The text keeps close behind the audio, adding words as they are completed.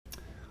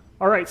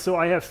All right, so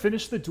I have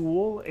finished the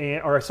duel,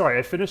 or sorry,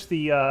 I finished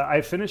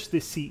the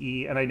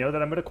CE, and I know that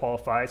I'm going to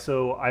qualify.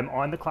 So I'm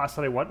on the class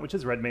that I want, which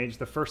is Red Mage.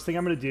 The first thing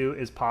I'm going to do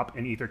is pop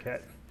an Ether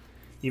Kit.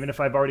 Even if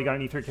I've already got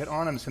an Ether Kit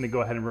on, I'm just going to go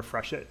ahead and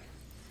refresh it.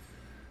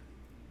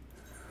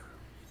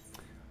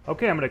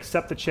 Okay, I'm going to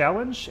accept the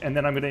challenge, and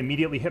then I'm going to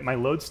immediately hit my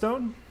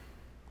lodestone.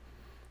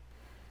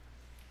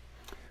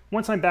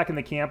 Once I'm back in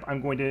the camp,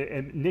 I'm going to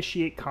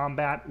initiate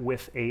combat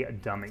with a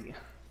dummy.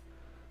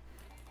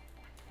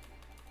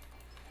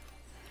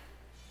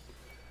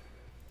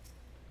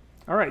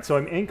 All right, so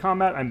I'm in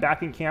combat, I'm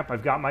back in camp,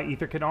 I've got my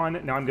Ether Kit on.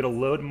 Now I'm going to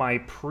load my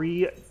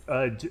pre-duel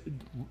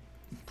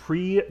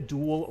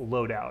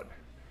loadout.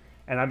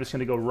 And I'm just going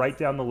to go right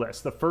down the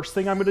list. The first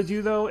thing I'm going to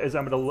do, though, is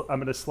I'm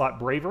going to slot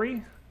Bravery,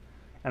 and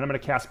I'm going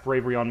to cast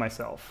Bravery on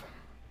myself.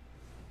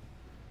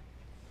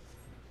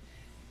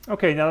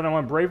 Okay, now that I'm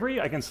on Bravery,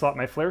 I can slot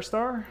my Flare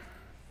Star.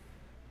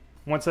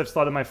 Once I've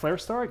slotted my Flare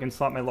Star, I can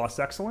slot my Lost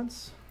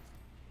Excellence.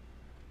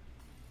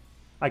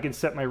 I can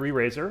set my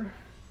Re-Raiser.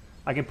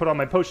 I can put on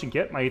my Potion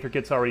Kit. My Ether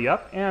Kit's already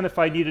up. And if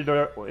I needed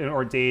an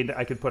Ordained,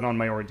 I could put on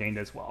my Ordained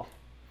as well.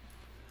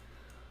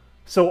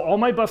 So all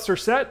my buffs are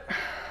set.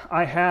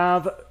 I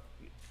have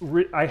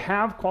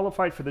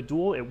qualified for the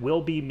duel. It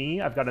will be me.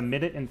 I've got 1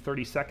 minute and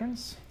 30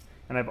 seconds.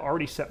 And I've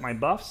already set my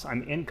buffs.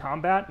 I'm in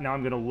combat. Now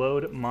I'm going to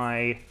load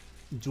my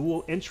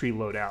dual entry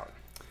loadout.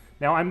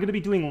 Now I'm going to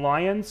be doing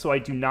Lion, so I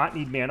do not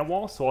need Mana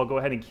Wall. So I'll go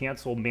ahead and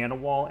cancel Mana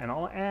Wall, and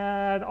I'll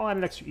add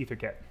an extra Ether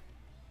Kit.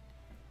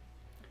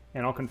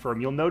 And I'll confirm.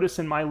 You'll notice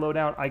in my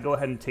loadout, I go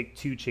ahead and take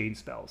 2 chain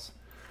spells.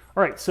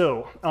 All right,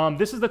 so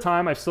this is the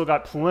time. I've still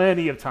got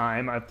plenty of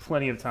time. I have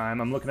plenty of time.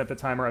 I'm looking at the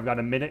timer. I've got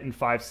 1 minute and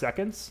 5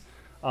 seconds.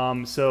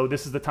 So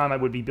this is the time I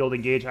would be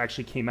building Gauge. I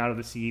actually came out of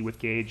the CE with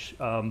Gauge,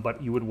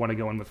 but you would want to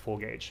go in with full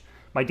Gauge.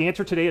 My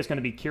dancer today is going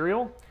to be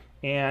Kyriel,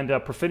 and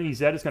Profanity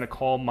Z is going to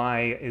call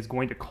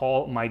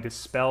my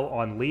Dispel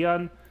on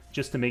Leon,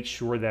 just to make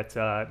sure that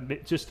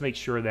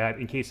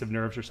in case of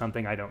nerves or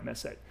something, I don't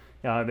miss it.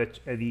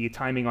 The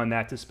timing on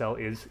that Dispel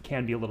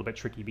can be a little bit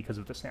tricky because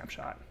of the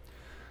snapshot.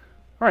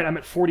 All right, I'm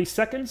at 40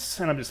 seconds,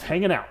 and I'm just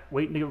hanging out,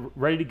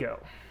 ready to go.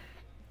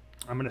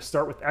 I'm going to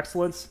start with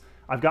Excellence.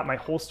 I've got my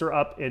holster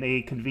up in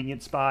a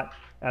convenient spot,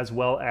 as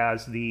well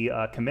as the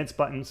commence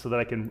button, so that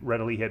I can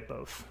readily hit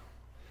both.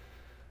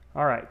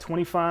 All right,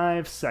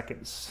 25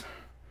 seconds.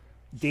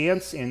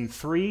 Dance in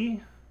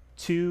 3,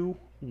 2,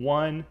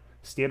 1.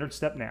 Standard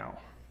step now.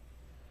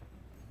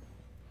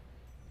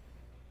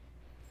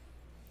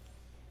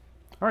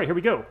 All right, here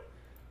we go.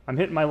 I'm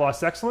hitting my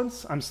Lost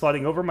Excellence. I'm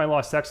slotting over my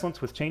Lost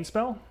Excellence with Chain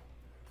Spell.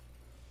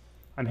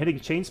 I'm hitting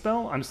Chain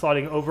Spell. I'm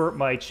slotting over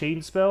my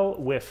Chain Spell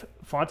with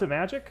Font of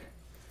Magic,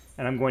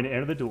 and I'm going to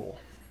enter the duel.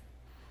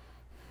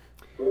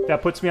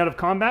 That puts me out of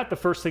combat. The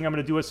first thing I'm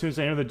going to do as soon as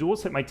I enter the duel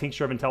is hit my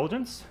Tincture of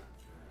Intelligence,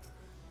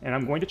 and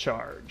I'm going to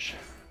charge.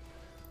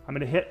 I'm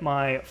going to hit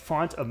my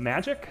Font of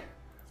Magic.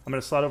 I'm going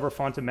to slot over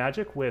Font of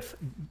Magic with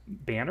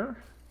Banner.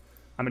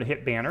 I'm going to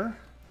hit Banner,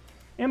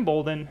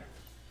 Embolden,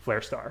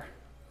 Flare Star.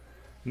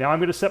 Now I'm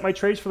going to set my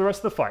trades for the rest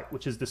of the fight,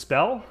 which is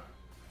Dispel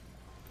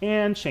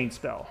and Chain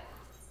Spell.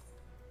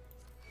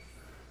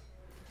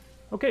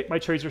 Okay, my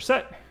trades are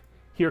set.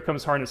 Here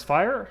comes Harness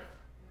Fire.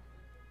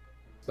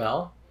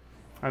 Spell.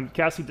 I'm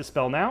casting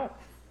Dispel now.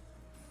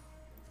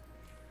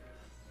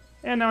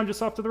 And now I'm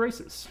just off to the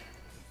races.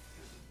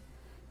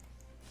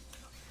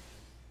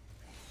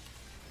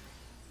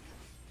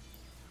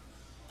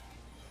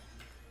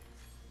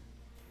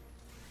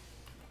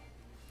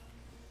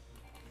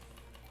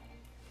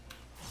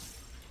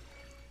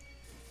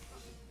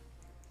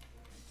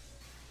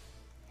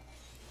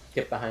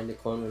 Get behind the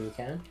clone when you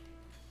can.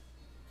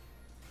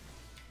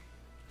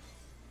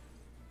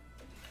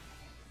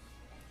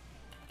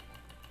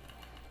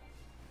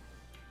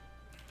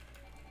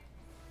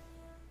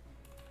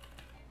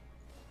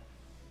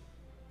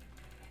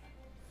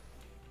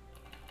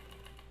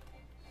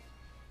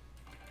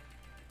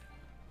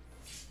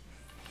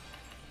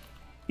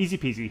 Easy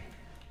peasy.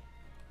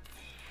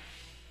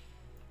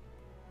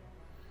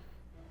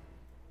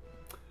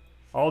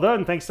 All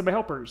done, thanks to my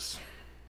helpers.